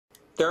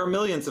There are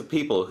millions of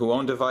people who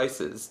own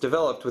devices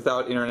developed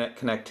without internet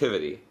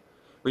connectivity.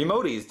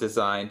 Remotii is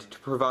designed to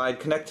provide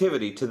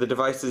connectivity to the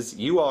devices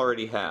you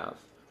already have.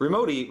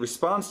 Remotii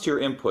responds to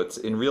your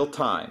inputs in real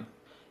time.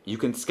 You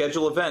can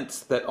schedule events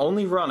that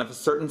only run if a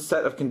certain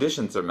set of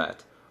conditions are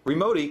met.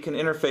 Remotii can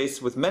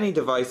interface with many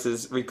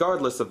devices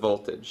regardless of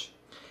voltage.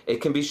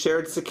 It can be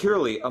shared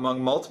securely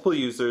among multiple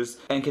users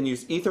and can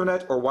use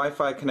Ethernet or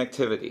Wi-Fi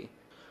connectivity.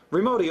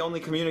 Remotii only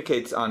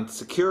communicates on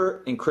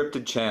secure,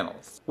 encrypted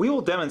channels. We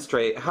will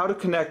demonstrate how to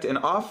connect an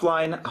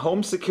offline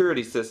home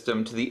security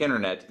system to the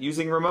internet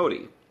using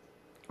Remotii.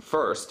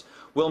 First,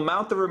 we'll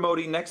mount the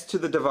Remotii next to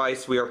the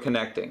device we are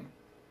connecting.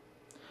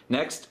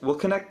 Next, we'll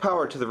connect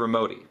power to the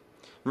Remotii.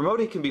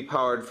 Remotii can be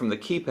powered from the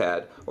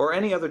keypad or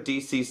any other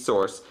DC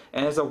source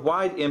and has a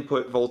wide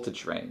input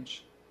voltage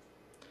range.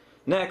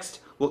 Next,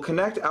 we'll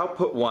connect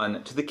output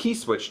 1 to the key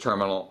switch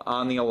terminal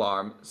on the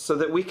alarm so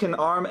that we can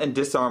arm and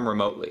disarm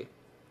remotely.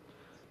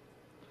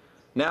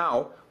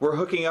 Now, we're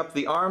hooking up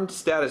the armed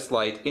status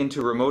light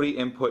into Remotii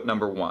input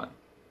number 1.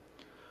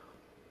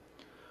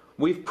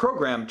 We've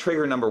programmed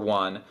trigger number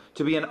 1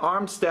 to be an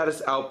armed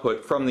status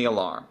output from the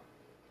alarm.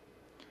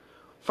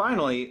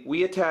 Finally,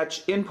 we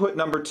attach input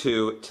number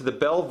 2 to the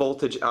bell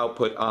voltage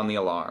output on the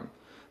alarm.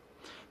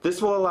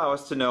 This will allow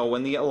us to know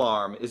when the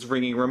alarm is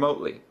ringing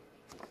remotely.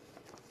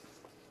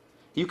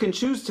 You can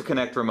choose to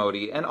connect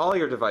Remotii and all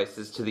your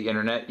devices to the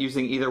internet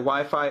using either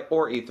Wi-Fi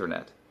or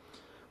Ethernet.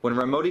 When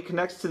Remotii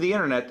connects to the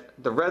internet,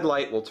 the red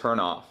light will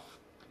turn off.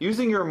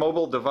 Using your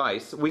mobile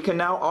device, we can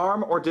now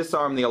arm or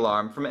disarm the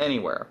alarm from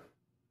anywhere.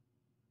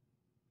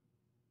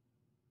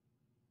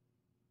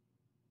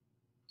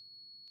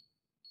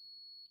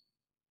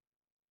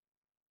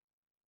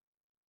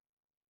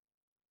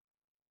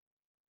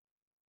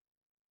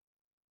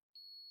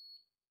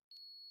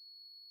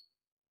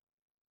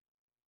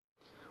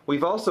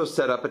 We've also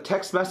set up a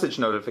text message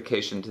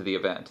notification to the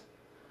event.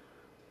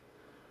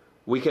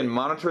 We can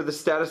monitor the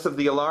status of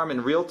the alarm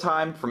in real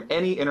time from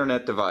any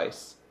internet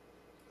device.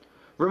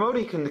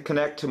 Remotii can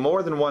connect to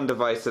more than one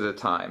device at a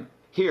time.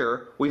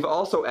 Here, we've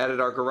also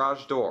added our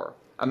garage door.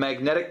 A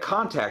magnetic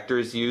contactor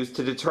is used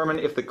to determine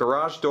if the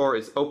garage door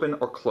is open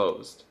or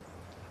closed.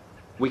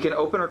 We can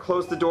open or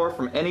close the door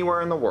from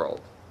anywhere in the world.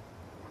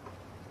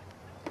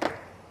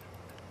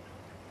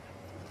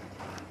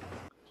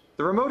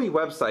 The Remotii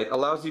website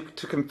allows you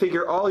to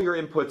configure all your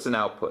inputs and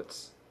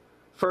outputs.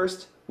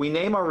 First, we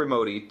name our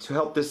Remotii to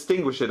help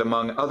distinguish it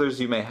among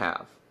others you may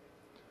have.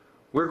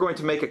 We're going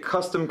to make a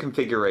custom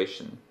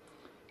configuration.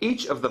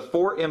 Each of the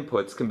 4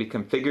 inputs can be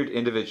configured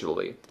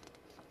individually.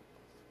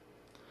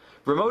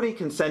 Remotii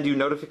can send you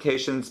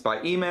notifications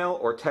by email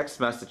or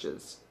text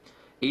messages.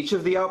 Each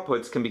of the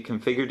outputs can be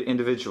configured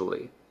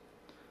individually.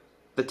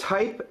 The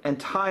type and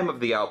time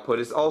of the output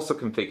is also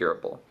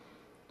configurable.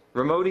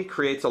 Remotii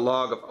creates a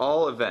log of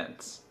all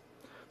events.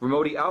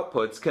 Remotii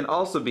outputs can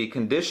also be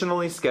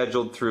conditionally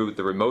scheduled through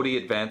the Remotii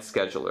Advanced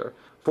Scheduler.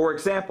 For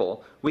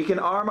example, we can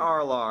arm our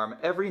alarm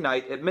every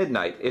night at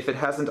midnight if it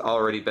hasn't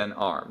already been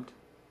armed.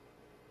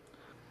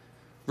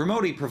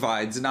 Remotii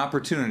provides an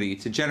opportunity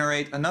to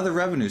generate another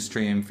revenue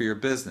stream for your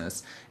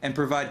business and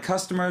provide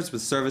customers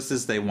with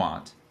services they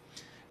want.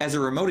 As a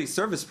Remotii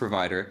service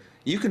provider,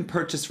 you can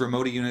purchase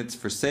Remotii units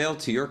for sale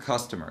to your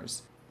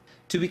customers.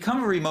 To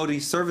become a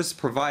Remotii service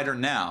provider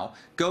now,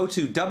 go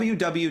to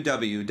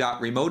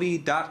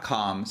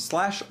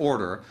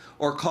www.remotii.com/order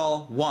or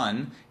call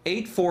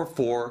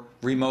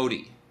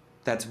 1-844-REMOTII.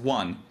 That's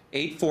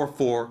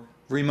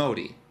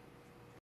 1-844-REMOTII.